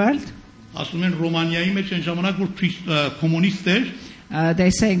to the world? Ասում են Ռոմանիայի մեջ այն ժամանակ որ կոմունիստ էր,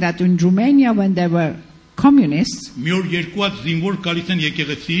 They're saying that in Romania, when there were communists, մի օր երկու հատ զինվոր գալիս են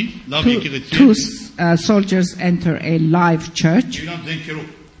եկեղեցի, լավ եկեղեցի, two soldiers enter a live church իրանց զենքերով։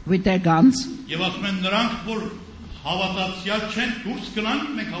 with their guns. Եվ ասում են նրանք, որ հավատացյալ չեն, դուրս գնան,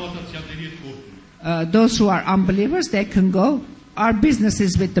 մենք հավատացյալների հետ գործում։ Those who are unbelievers, they can go. Our business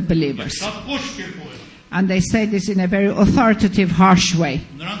is with the believers. Շատ կոշտ կերպով է։ And they say this in a very authoritative, harsh way.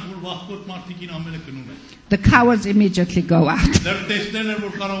 Նրանք որ վախկոտ մարդիկին ամենը գնում են։ The cowards immediately go out. Դեռ տեսնել են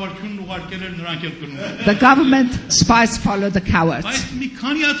որ կառավարությունն ուղարկել էր նրանք էլ գնում են։ The government spies follow the cowards. Բայց մի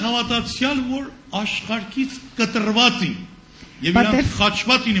քանի հատ հավատացյալ որ աշխարհից կտրված են եւ But իրանք if-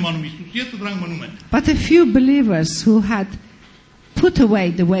 խաչված են իմանում Հիսուսի հետ, դրանք մնում են։ But a few believers who had put away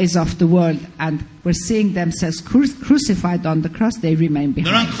the ways of the world and were seeing themselves crucified on the cross, they remain behind.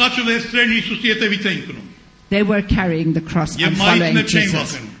 Նրանք խաչը վերցրել Հիսուսի հետևից էին գնում։ They were carrying the cross Եվ and մայրն following էլ չէին Jesus.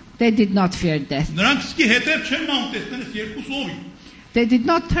 վախենում։ They did not fear death. Նրանք սկի հետև չեն մամ տեսնել այս երկու սովին։ They did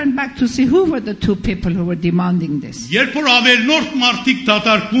not turn back to see who were the two people who were demanding this. Երբ որ ավելնորդ մարդիկ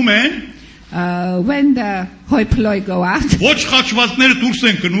դատարկում են, When the hoi polloi go out, ոչ խաչվածները դուրս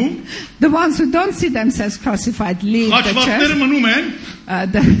են գնում, the ones who don't see themselves crucified leave the խաչվածները church. մնում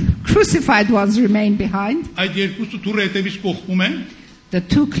են, The crucified ones remain behind. այդ երկուսը դուրը հետևից կողպում են, The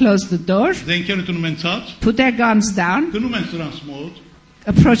two close the door, զենքերը տնում են ցած, put their guns down, գնում են սրանց մոտ,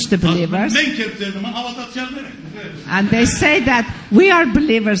 approach the ասում են, believers, մենք էլ ձեր նման հավատացյալներ ենք։ and they say that we are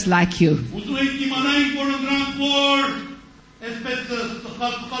believers like you. Ուզում եք իմանայինք, որ նրանք որ այսպես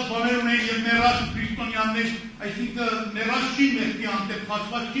սխալ բաներ ունեն եւ մեռած քրիստոնյաներ, այսինքն մեռած չի մեղքի անտեպ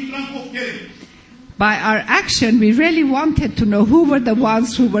խաչված չի դրանք ովքեր են։ By our action, we really wanted to know who were the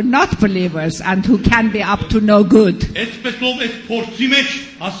ones who were not believers and who can be up to no good. Այսպեսով այս փորձի մեջ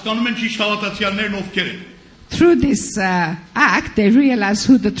հասկանում են ճիշտ հավատացյալներն ովքեր են։ Through this act, they realized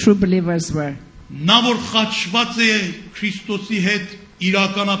who the true believers were. Նա որ խաչված է Քրիստոսի հետ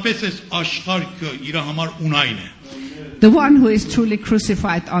իրականապես այս աշխարհը իր համար ունայն է։ The one who is truly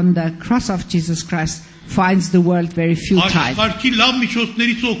crucified on the cross of Jesus Christ finds the world very futile. Աշխարհի լավ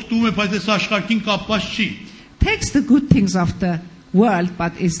միջոցներից օգտվում է, բայց այս աշխարհին կապված չի։ Takes the good things of the world,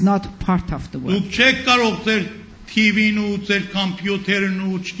 but is not part of the world. Դուք չեք կարող ձեր TV-ն ու ձեր համբյուտերն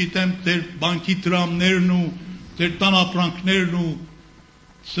ու, չգիտեմ, ձեր բանկի դրամներն ու, ձեր տան ապրանքներն ու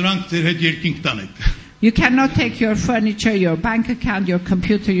սրանք ձեր հետ երկինք տանեք։ You cannot take your furniture, your bank account, your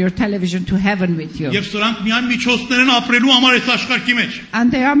computer, your television to heaven with you. Եվ սրանք միայն միջոցներ են ապրելու համար այս աշխարհի մեջ։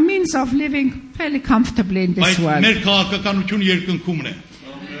 And they are means of living fairly comfortably in this Բայց world. մեր քաղաքականությունը երկնքում է։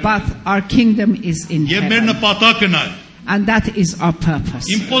 But our kingdom is in Եվ մեր heaven. նպատակն է։ And that is our purpose.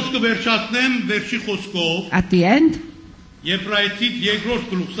 Իմ խոսքը վերջացնեմ վերջի խոսքով։ At the end, Եբրայեցիք երկրորդ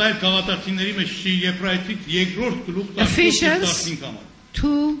գլուխ, սա էլ գաղատացիների մեջ չի, Եբրայեցիք երկրորդ գլուխ 14-15 համար։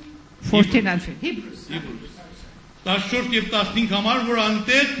 2, 14 and 15. Hebrews. 14 եւ 15 համար, որ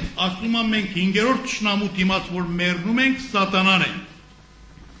անտեղ ասում է մենք 5-րդ ճշնամու դիմաց որ մեռնում ենք սատանան է։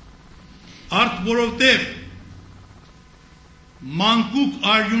 Արդ որովհետեւ մանկուկ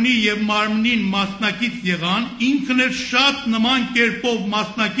արյունի եւ մարմնին մասնակից եղան, ինքն էլ շատ նման կերպով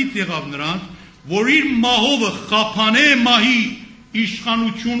մասնակից եղավ նրանց, որ իր մահովը խափանե մահի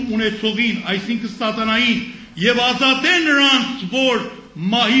իշխանություն ունեցողին, այսինքն սատանային, եւ ազատե նրանց, որ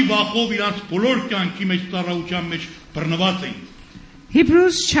մահի վախով իրանց բոլոր կյանքի մեջ ծառայության մեջ բռնված էին։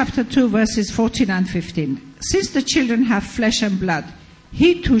 Hebrews chapter 2 verses 14 and 15. Since the children have flesh and blood,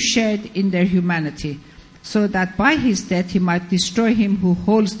 he too shared in their humanity, so that by his death he might destroy him who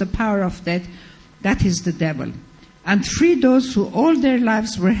holds the power of death, that is the devil, and free those who all their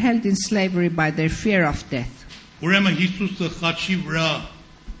lives were held in slavery by their fear of death. Ուրեմն Հիսուսը խաչի վրա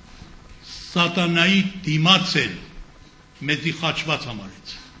սատանայի դիմաց էր մեզի խաչված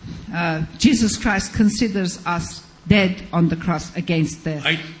համարեց։ Jesus Christ considers us dead on the cross against the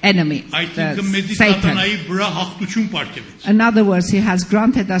enemy, Այսինքն մեզի Satan. սատանայի վրա հաղթություն պարգևեց։ In other words, he has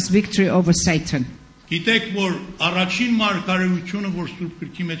granted us victory over Satan. Գիտեք, որ առաջին մարգարեությունը, որ Սուրբ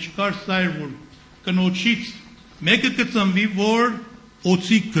Գրքի մեջ կար, սա էր, որ կնոջից մեկը կծնվի, որ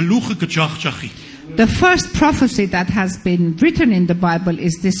օծի գլուխը կջախջախի։ The first prophecy that has been written in the Bible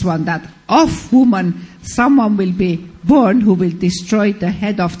is this one, that of woman someone will be born who will destroy the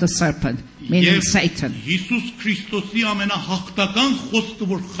head of the serpent, meaning Satan. Հիսուս Քրիստոսի ամենահաղթական խոսքը,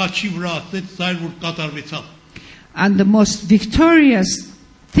 որ խաչի վրա ասեց, սա էր, որ կատարվեցավ։ And the most victorious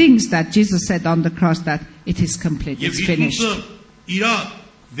things that Jesus said on the cross, that it is complete, Եվ it's finished. Հիսուսը իր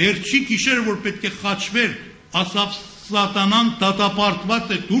վերջի գիշերը, որ պետք է խաչվեր, ասավ սատանան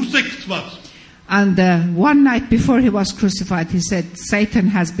դատապարտված է, դուրս է գցված։ And one night before he was crucified, he said, Satan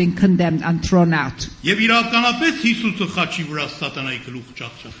has been condemned and thrown out. Եվ իրականապես Հիսուսը խաչի վրա սատանայի գլուխ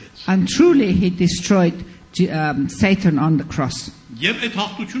ջախջախեց։ And truly he destroyed Satan on the cross. Եվ այդ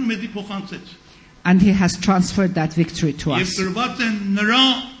հաղթությունը մեզի փոխանցեց։ And he has transferred that victory to Եվ us. գրված է նրա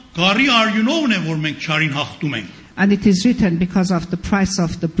գարի արյունովն է, որ մենք չարին հաղթում ենք։ And it is written, because of the price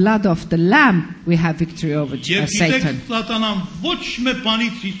of the blood of the Lamb, we have victory over Եվ գիտեք, Satan. սատանան ոչ մի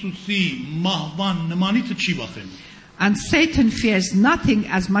բանից Հիսուսի մահվան նմանիցը չի վախենում։ And Satan fears nothing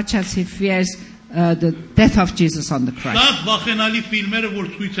as much as he fears the death of Jesus on the cross. Շատ վախենալի ֆիլմերը,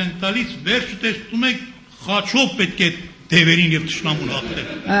 որ ցույց են տալիս, վերջը տեսնում եք խաչով պետք է դևերին եւ թշնամուն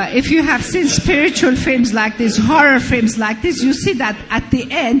հաղթել։ If you have seen spiritual films like this, horror films like this, you see that at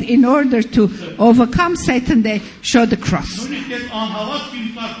the end, in order to overcome Satan, they show the cross. Նույնիսկ այդ անհավատ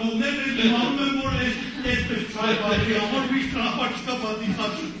ֆիլմ տակողներն իմանում են, որ այսպես չայ համար միշտ ապա չկա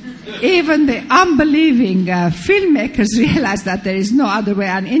պատիխաչ։ Even the unbelieving filmmakers realize that there is no other way,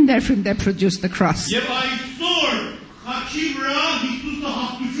 and in their film they produce the cross. Եվ այսօր խաչի վրա Հիսուսը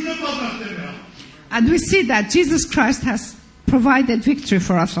հաղթությունը պատրաստել է։ And we see that Jesus Christ has provided victory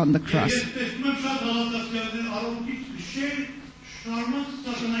for us on the cross. Ես տեսնում եմ շատ հավատացյալներ առողջից շեր շարմած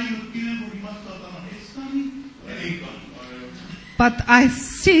սատանայի մտքին են, որ հիմա սատանան էստանի էկան։ But I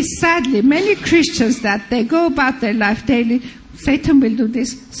see sadly many Christians that they go about their life daily. Satan will do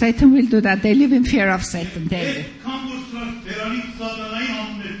this, Satan will do that. They live in fear of Satan daily. Քան որ սրանց դերանից սատանայի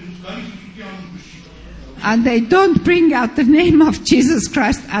անուններ դուրս գալիս Հիսուսի անուն բշի։ And they don't bring out the name of Jesus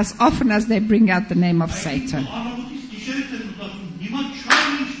Christ as often as they bring out the name of Satan. Առողջից գիշերից են ուտածում, հիմա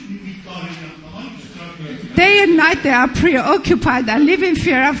չարինչ մի տարին է, Day and night they are preoccupied and live in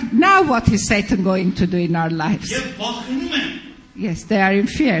fear of, now what is Satan going to do in our lives? Եվ վախենում են։ Yes, they are in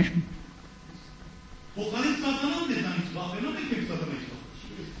fear. Փոխարեն սատանան դերանից վախենում են եւ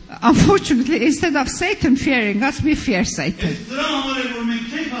սատանայից։ Unfortunately, instead of Satan fearing us, we fear Satan. Այս դրա համար է, որ մենք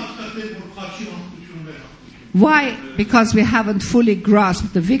չենք հասկացել, որ խաչի հաղթությունը մեր հաղթությունն է։ Why? Because we haven't fully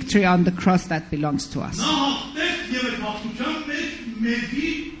grasped the victory on the cross that belongs to us. Նա հաղթեց եւ այդ հաղթության մեջ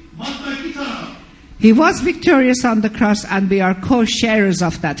մեզի մասնակից արավ։ He was victorious on the cross, and we are co-sharers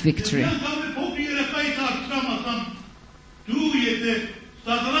of that victory.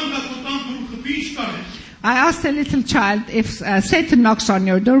 I asked a little child, if Satan knocks on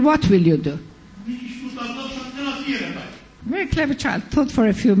your door, what will you do? Very clever child, thought for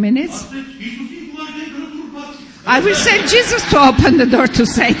a few minutes. I will send Jesus to open the door to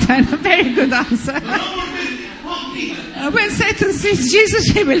Satan. Very good answer. When Satan sees Jesus,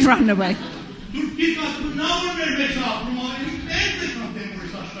 he will run away.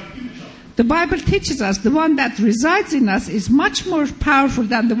 The Bible teaches us the one that resides in us is much more powerful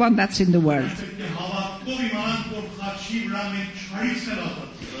than the one that's in the world.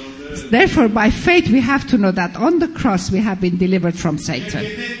 Therefore, by faith, we have to know that on the cross we have been delivered from Satan.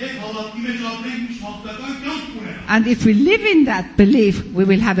 And if we live in that belief, we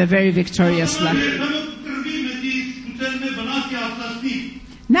will have a very victorious life.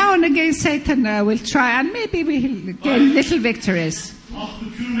 Now and again, Satan will try, and maybe we'll gain little victories.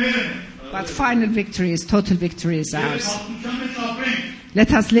 But final victory is, total victory is ours.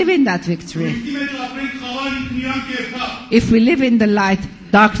 Let us live in that victory. If we live in the light,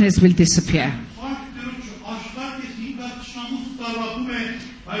 darkness will disappear.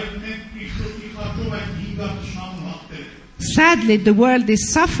 Sadly, the world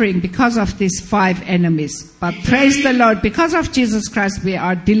is suffering because of these 5 enemies. But praise the Lord, because of Jesus Christ, we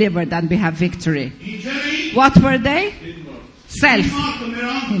are delivered and we have victory. What were they? Self.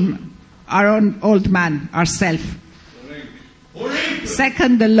 Our own old man, our self.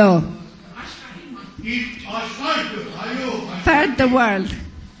 Second, the law. Third, the world.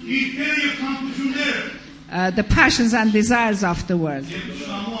 The passions and desires of the world.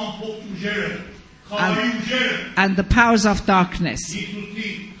 And the powers of darkness.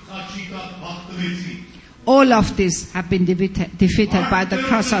 All of these have been defeated by the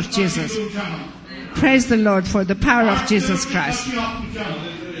cross of Jesus. Praise the Lord for the power of Jesus Christ.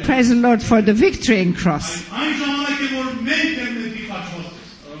 Praise the Lord for the victory in cross.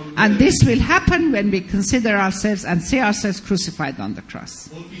 And this will happen when we consider ourselves and see ourselves crucified on the cross.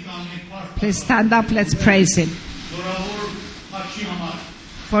 Please stand up, let's praise Him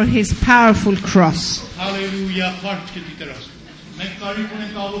for His powerful cross. Hallelujah.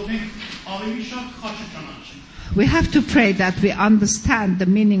 We have to pray that we understand the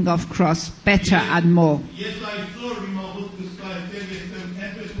meaning of cross better and more.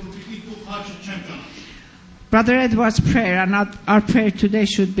 Brother Edward's prayer and our prayer today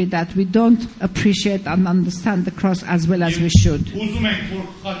should be that we don't appreciate and understand the cross as well as we should.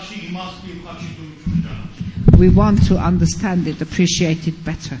 We want to understand it, appreciate it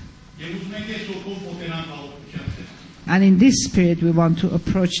better. And in this spirit we want to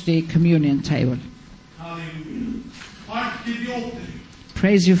approach the communion table.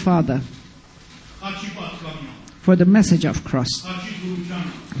 Praise you, Father, for the message of cross,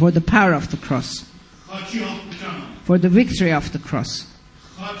 for the power of the cross, for the victory of the cross,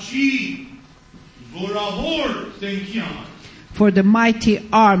 for the mighty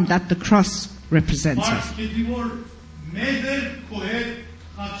arm that the cross represents us.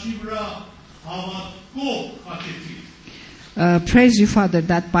 Praise you, Father,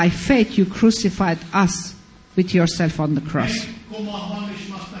 that by faith you crucified us with yourself on the cross.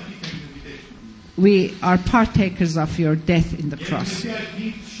 We are partakers of your death in the cross.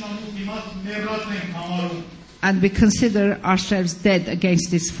 And we consider ourselves dead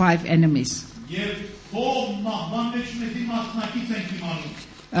against these 5 enemies.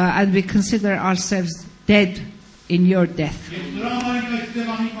 And we consider ourselves dead in your death.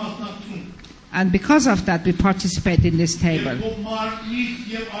 And because of that, we participate in this table.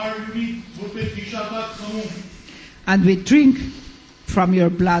 And we drink from your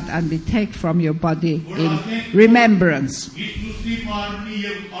blood and we take from your body in remembrance.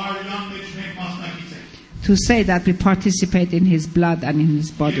 To say that we participate in his blood and in his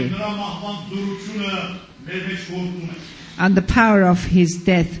body. And the power of his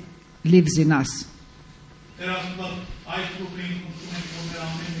death lives in us.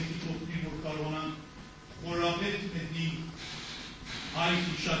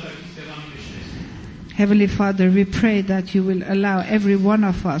 Heavenly Father, we pray that you will allow every one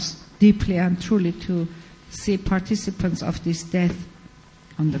of us deeply and truly to see participants of this death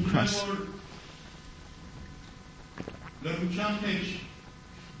on the cross.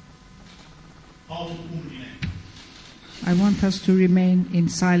 I want us to remain in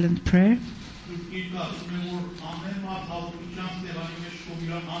silent prayer.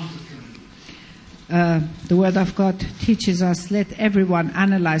 The Word of God teaches us, let everyone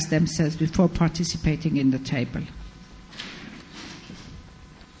analyze themselves before participating in the table.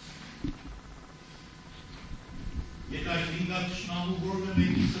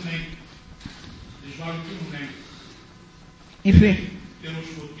 If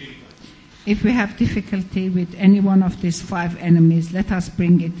we have difficulty with any one of these 5 enemies, let us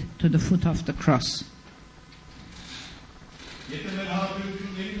bring it to the foot of the cross.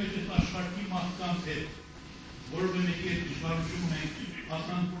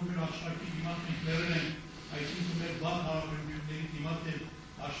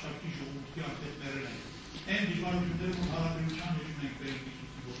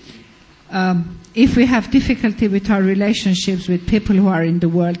 If we have difficulty with our relationships with people who are in the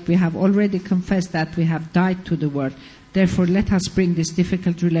world, we have already confessed that we have died to the world. Therefore, let us bring these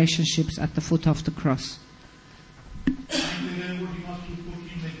difficult relationships at the foot of the cross.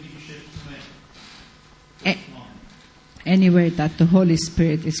 Anywhere that the Holy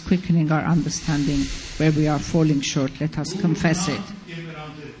Spirit is quickening our understanding where we are falling short, let us confess it.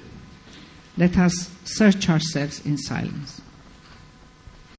 Let us search ourselves in silence.